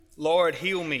Lord,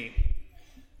 heal me.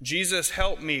 Jesus,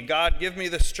 help me. God, give me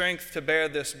the strength to bear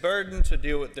this burden, to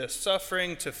deal with this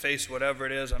suffering, to face whatever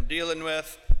it is I'm dealing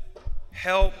with.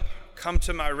 Help, come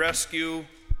to my rescue,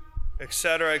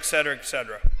 etc., etc.,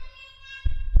 etc.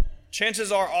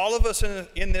 Chances are all of us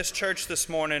in this church this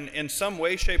morning, in some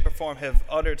way, shape, or form, have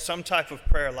uttered some type of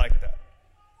prayer like that.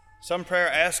 Some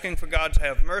prayer asking for God to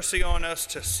have mercy on us,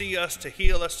 to see us, to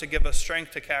heal us, to give us strength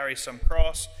to carry some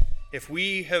cross. If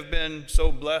we have been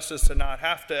so blessed as to not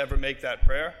have to ever make that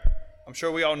prayer, I'm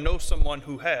sure we all know someone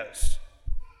who has.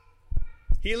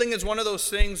 Healing is one of those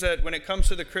things that when it comes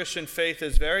to the Christian faith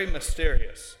is very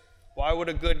mysterious. Why would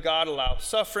a good God allow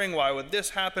suffering? Why would this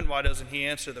happen? Why doesn't he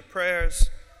answer the prayers?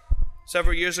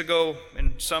 Several years ago,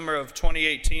 in summer of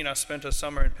 2018, I spent a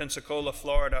summer in Pensacola,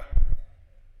 Florida,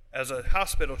 as a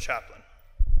hospital chaplain.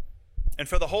 And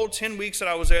for the whole 10 weeks that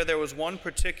I was there was one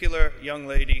particular young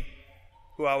lady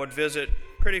who I would visit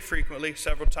pretty frequently,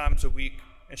 several times a week.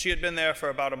 And she had been there for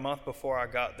about a month before I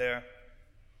got there.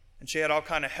 And she had all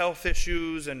kind of health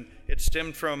issues, and it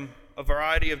stemmed from a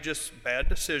variety of just bad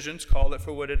decisions, call it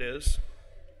for what it is.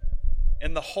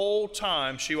 And the whole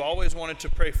time, she always wanted to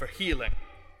pray for healing,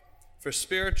 for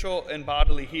spiritual and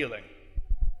bodily healing.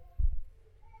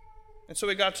 And so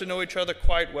we got to know each other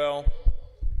quite well,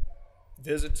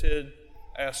 visited,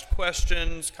 asked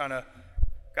questions, kind of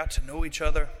got to know each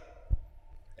other.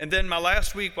 And then my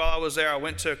last week while I was there, I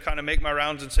went to kind of make my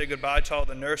rounds and say goodbye to all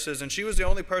the nurses, and she was the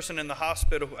only person in the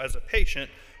hospital as a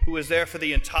patient who was there for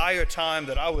the entire time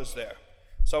that I was there.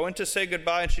 So I went to say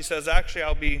goodbye, and she says, actually,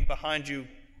 I'll be behind you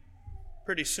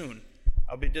pretty soon.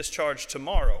 I'll be discharged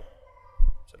tomorrow.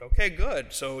 I said, okay,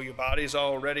 good. So your body's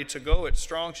all ready to go. It's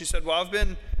strong. She said, well, I've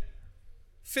been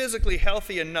physically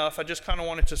healthy enough. I just kind of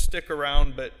wanted to stick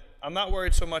around, but I'm not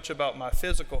worried so much about my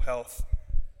physical health.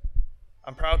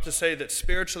 I'm proud to say that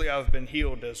spiritually I've been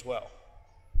healed as well.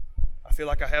 I feel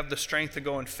like I have the strength to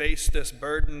go and face this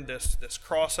burden, this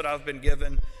cross that I've been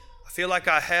given. I feel like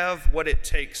I have what it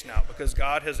takes now because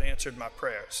God has answered my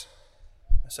prayers.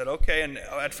 I said, okay, and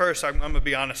at first, I'm going to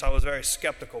be honest, I was very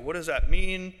skeptical. What does that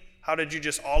mean? How did you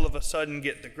just all of a sudden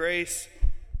get the grace?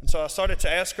 And so I started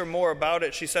to ask her more about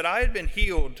it. She said, I had been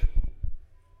healed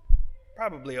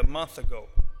probably a month ago,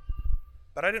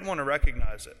 but I didn't want to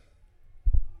recognize it.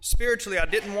 Spiritually, I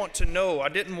didn't want to know. I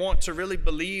didn't want to really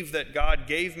believe that God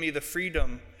gave me the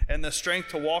freedom and the strength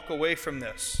to walk away from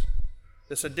this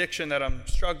addiction that I'm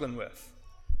struggling with.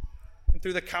 And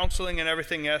through the counseling and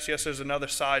everything, yes, there's another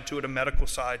side to it, a medical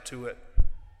side to it.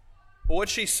 But what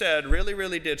she said really,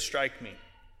 really did strike me.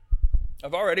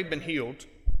 I've already been healed.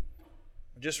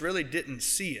 I just really didn't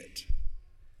see it.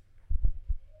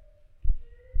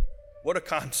 What a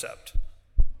concept.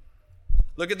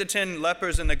 Look at the 10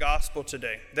 lepers in the gospel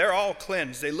today. They're all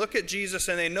cleansed. They look at Jesus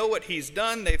and they know what he's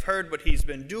done. They've heard what he's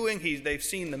been doing. They've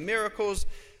seen the miracles.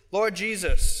 Lord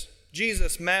Jesus,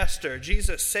 Jesus Master,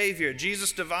 Jesus Savior,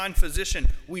 Jesus Divine Physician,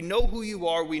 we know who you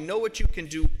are. We know what you can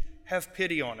do. Have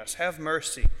pity on us. Have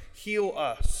mercy. Heal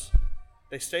us.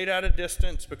 They stayed at a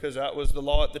distance because that was the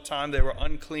law at the time. They were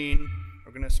unclean.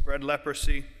 We're going to spread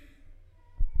leprosy.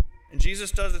 And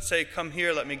Jesus doesn't say, come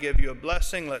here, let me give you a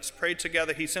blessing, let's pray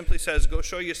together. He simply says, go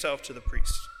show yourself to the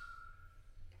priest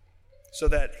so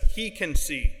that he can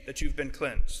see that you've been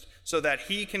cleansed, so that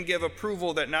he can give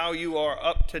approval that now you are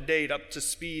up to date, up to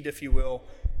speed, if you will,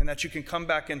 and that you can come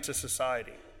back into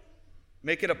society.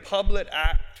 Make it a public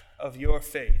act of your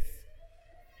faith.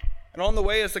 And on the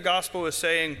way, as the gospel is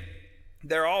saying,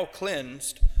 they're all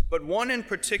cleansed, but one in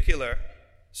particular,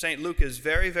 St. Luke is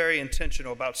very, very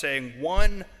intentional about saying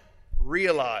one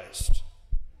realized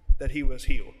that he was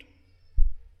healed.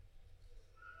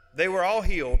 They were all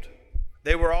healed,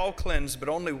 they were all cleansed, but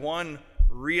only one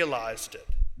realized it.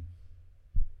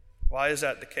 Why is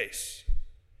that the case?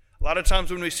 A lot of times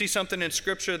when we see something in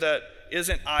Scripture that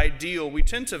isn't ideal, we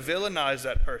tend to villainize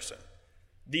that person.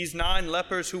 These 9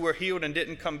 lepers who were healed and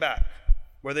didn't come back,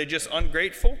 were they just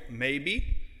ungrateful?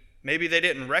 Maybe. Maybe they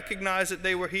didn't recognize that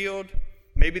they were healed.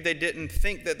 Maybe they didn't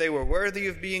think that they were worthy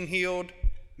of being healed.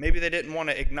 Maybe they didn't want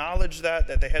to acknowledge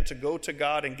that they had to go to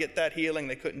God and get that healing.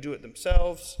 They couldn't do it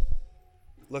themselves.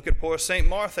 Look at poor St.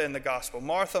 Martha in the gospel.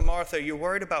 Martha, Martha, you're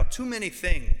worried about too many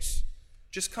things.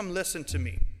 Just come listen to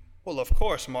me. Well, of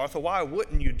course, Martha, why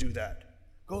wouldn't you do that?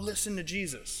 Go listen to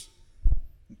Jesus.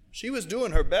 She was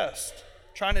doing her best,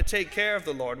 trying to take care of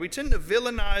the Lord. We tend to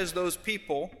villainize those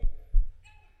people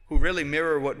who really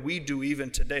mirror what we do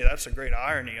even today. That's a great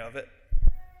irony of it.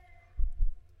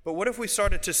 But what if we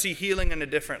started to see healing in a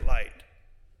different light?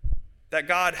 That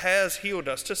God has healed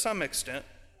us to some extent,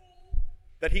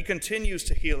 that he continues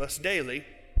to heal us daily,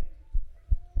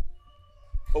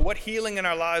 But what healing in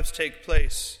our lives take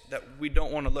place that we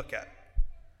don't want to look at?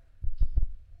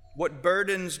 What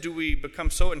burdens do we become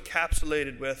so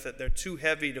encapsulated with that they're too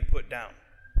heavy to put down?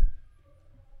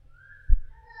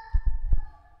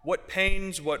 What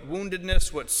pains, what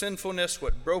woundedness, what sinfulness,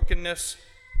 what brokenness,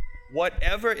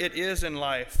 whatever it is in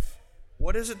life,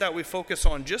 what is it that we focus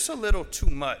on just a little too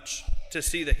much to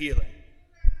see the healing?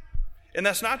 And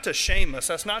that's not to shame us.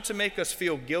 That's not to make us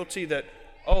feel guilty that,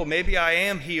 oh, maybe I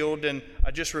am healed and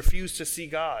I just refuse to see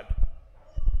God.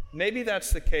 Maybe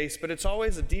that's the case, but it's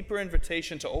always a deeper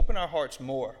invitation to open our hearts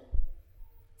more,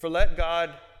 to let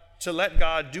God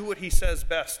do what he says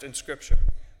best in Scripture.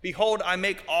 Behold, I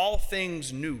make all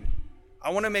things new. I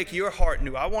want to make your heart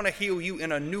new. I want to heal you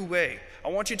in a new way. I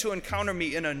want you to encounter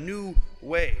me in a new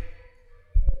way.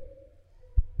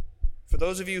 For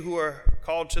those of you who are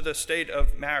called to the state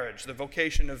of marriage, the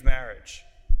vocation of marriage,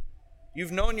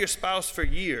 you've known your spouse for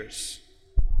years,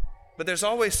 but there's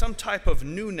always some type of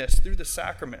newness through the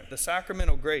sacrament, the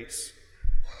sacramental grace,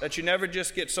 that you never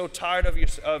just get so tired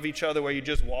of each other where you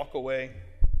just walk away.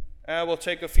 We'll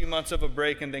take a few months of a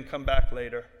break and then come back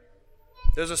later.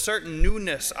 There's a certain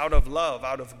newness out of love,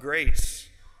 out of grace.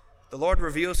 The Lord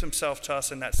reveals himself to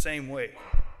us in that same way,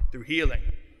 through healing,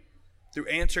 through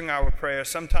answering our prayers,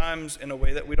 sometimes in a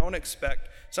way that we don't expect,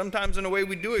 sometimes in a way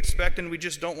we do expect and we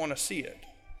just don't want to see it.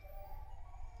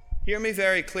 Hear me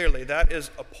very clearly. That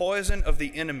is a poison of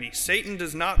the enemy. Satan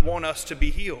does not want us to be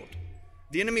healed.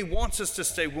 The enemy wants us to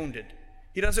stay wounded.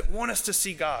 He doesn't want us to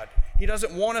see God. He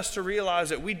doesn't want us to realize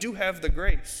that we do have the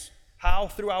grace. How?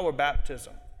 Through our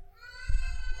baptism.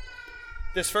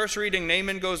 This first reading,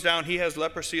 Naaman goes down. He has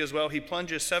leprosy as well. He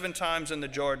plunges 7 times in the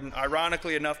Jordan.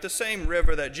 Ironically enough, the same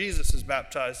river that Jesus is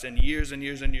baptized in years and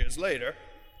years and years later.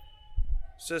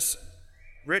 It's this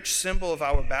rich symbol of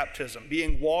our baptism,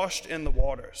 being washed in the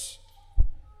waters.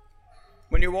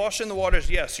 When you're washed in the waters,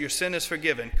 yes, your sin is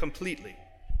forgiven completely.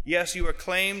 Yes, you are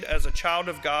claimed as a child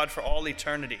of God for all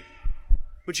eternity.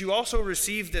 But you also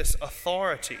receive this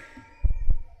authority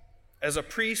as a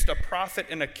priest, a prophet,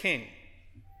 and a king.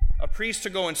 A priest to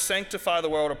go and sanctify the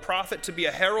world, a prophet to be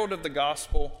a herald of the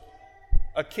gospel,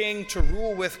 a king to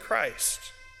rule with Christ.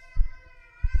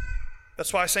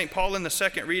 That's why St. Paul in the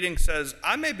second reading says,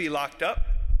 I may be locked up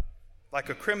like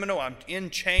a criminal, I'm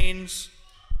in chains,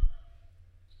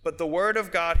 but the word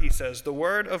of God, he says, the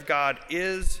word of God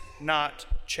is not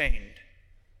chained.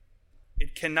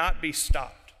 It cannot be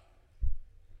stopped.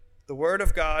 The word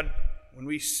of God, when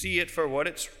we see it for what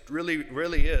it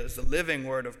really is, the living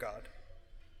word of God,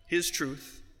 his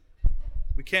truth,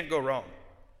 we can't go wrong.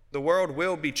 The world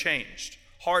will be changed.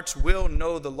 Hearts will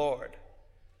know the Lord.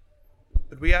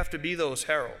 But we have to be those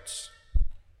heralds.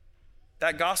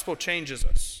 That gospel changes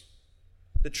us.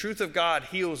 The truth of God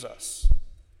heals us.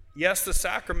 Yes, the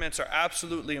sacraments are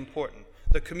absolutely important.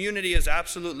 The community is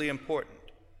absolutely important.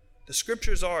 The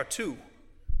scriptures are too.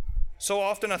 So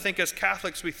often I think as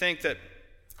Catholics we think that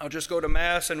I'll just go to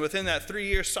Mass and within that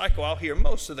 3-year cycle I'll hear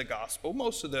most of the gospel,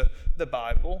 most of the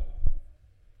Bible.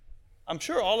 I'm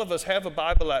sure all of us have a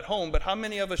Bible at home, but how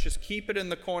many of us just keep it in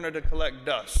the corner to collect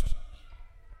dust?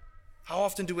 How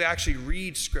often do we actually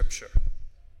read Scripture?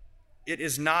 It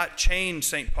is not chained,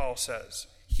 St. Paul says.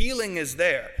 Healing is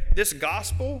there. This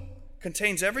gospel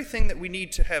contains everything that we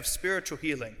need to have spiritual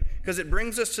healing because it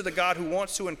brings us to the God who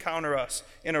wants to encounter us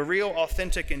in a real,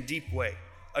 authentic, and deep way,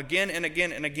 again and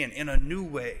again and again, in a new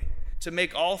way, to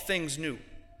make all things new.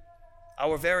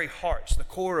 Our very hearts, the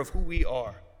core of who we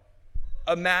are.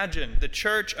 Imagine the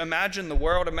church, imagine the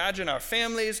world, imagine our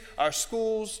families, our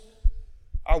schools,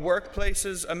 our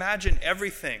workplaces, imagine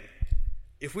everything.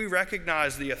 If we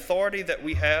recognize the authority that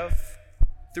we have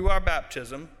through our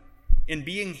baptism in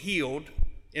being healed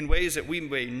in ways that we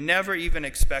may never even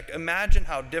expect, imagine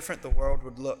how different the world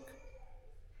would look.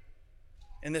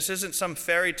 And this isn't some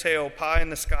fairy tale pie in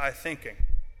the sky thinking.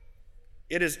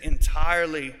 It is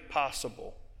entirely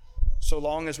possible, so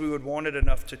long as we would want it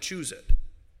enough to choose it.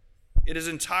 It is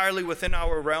entirely within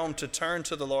our realm to turn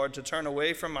to the Lord, to turn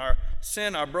away from our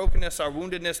sin, our brokenness, our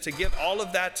woundedness, to give all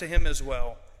of that to him as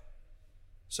well,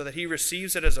 so that he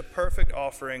receives it as a perfect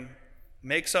offering,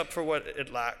 makes up for what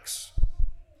it lacks,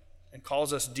 and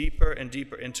calls us deeper and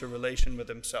deeper into relation with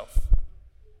himself.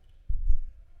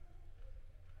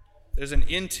 There's an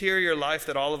interior life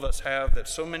that all of us have that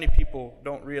so many people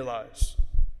don't realize.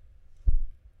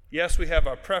 Yes, we have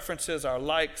our preferences, our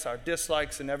likes, our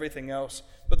dislikes, and everything else,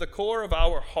 but the core of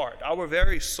our heart, our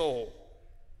very soul,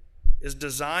 is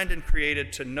designed and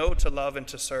created to know, to love, and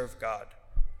to serve God.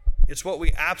 It's what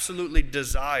we absolutely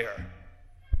desire.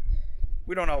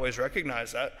 We don't always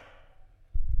recognize that.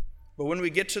 But when we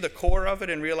get to the core of it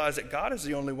and realize that God is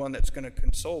the only one that's going to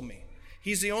console me,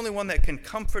 He's the only one that can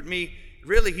comfort me.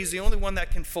 Really, he's the only one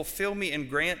that can fulfill me and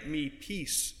grant me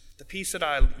peace, the peace that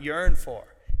I yearn for.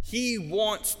 He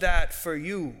wants that for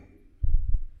you.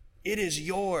 It is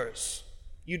yours.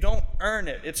 You don't earn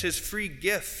it. It's his free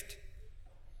gift.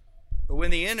 But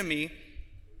when the enemy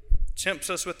tempts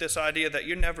us with this idea that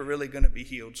you're never really going to be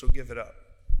healed, so give it up.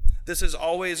 This is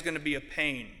always going to be a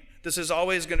pain. This is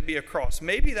always going to be a cross.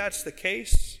 Maybe that's the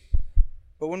case,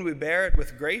 but when we bear it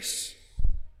with grace,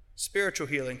 spiritual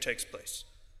healing takes place.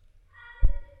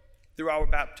 Through our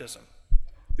baptism,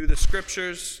 through the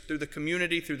scriptures, through the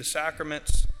community, through the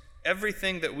sacraments,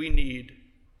 everything that we need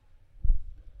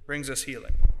brings us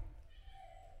healing.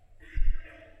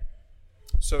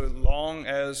 So long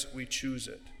as we choose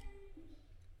it.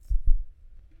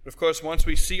 But of course, once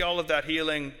we see all of that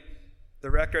healing,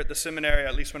 the rector at the seminary,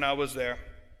 at least when I was there,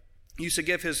 used to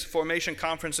give his formation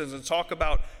conferences and talk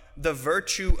about the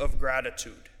virtue of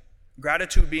gratitude.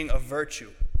 Gratitude being a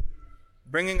virtue,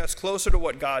 bringing us closer to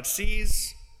what God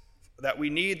sees, that we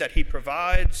need, that he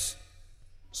provides,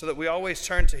 so that we always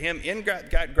turn to him in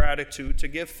gratitude to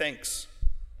give thanks,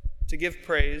 to give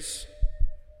praise,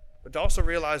 but to also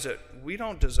realize that we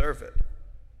don't deserve it.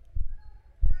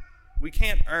 We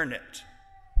can't earn it.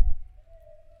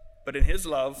 But in his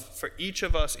love for each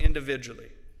of us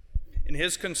individually, in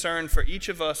his concern for each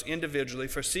of us individually,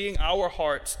 for seeing our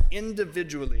hearts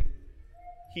individually,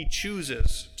 he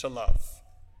chooses to love.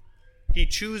 He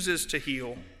chooses to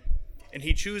heal, and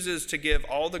he chooses to give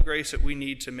all the grace that we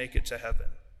need to make it to heaven.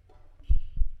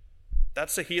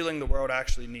 That's the healing the world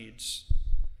actually needs.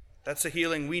 That's the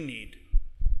healing we need.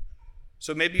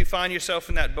 So maybe you find yourself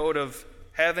in that boat of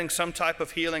having some type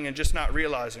of healing and just not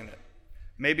realizing it.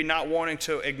 Maybe not wanting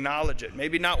to acknowledge it.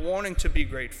 Maybe not wanting to be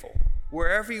grateful.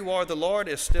 Wherever you are, the Lord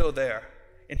is still there,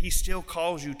 and he still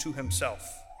calls you to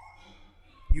himself.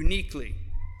 Uniquely,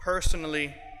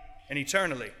 personally, and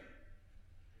eternally.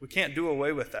 We can't do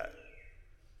away with that.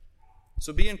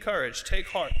 So be encouraged. Take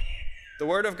heart. The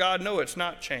word of God, no, it's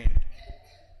not chained.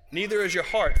 Neither is your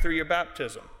heart through your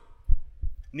baptism.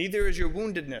 Neither is your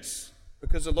woundedness,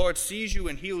 because the Lord sees you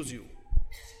and heals you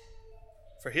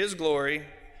for his glory,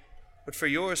 but for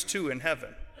yours too in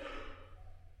heaven.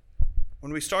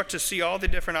 When we start to see all the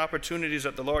different opportunities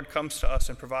that the Lord comes to us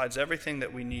and provides everything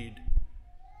that we need,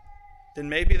 then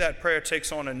maybe that prayer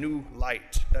takes on a new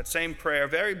light. That same prayer,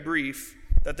 very brief,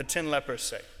 that the 10 lepers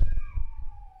say.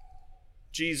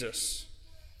 Jesus,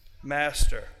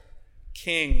 Master,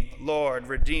 King, Lord,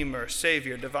 Redeemer,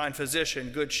 Savior, Divine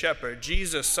Physician, Good Shepherd,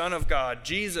 Jesus, Son of God,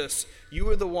 Jesus, you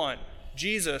are the one.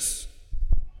 Jesus,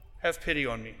 have pity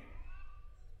on me.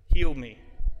 Heal me.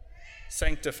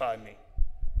 Sanctify me.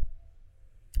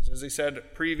 As he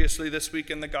said previously this week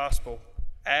in the gospel,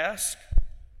 ask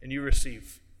and you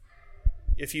receive.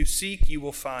 If you seek, you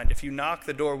will find. If you knock,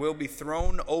 the door will be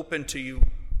thrown open to you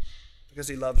because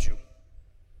he loves you,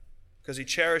 because he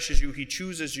cherishes you, he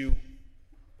chooses you,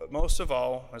 but most of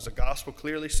all, as the gospel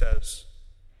clearly says,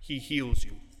 he heals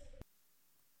you.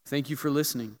 Thank you for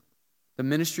listening. The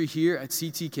ministry here at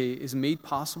CTK is made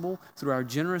possible through our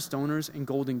generous donors and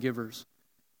golden givers.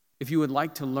 If you would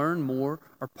like to learn more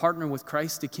or partner with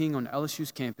Christ the King on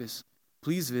LSU's campus,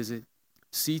 please visit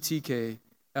ctklsu.org.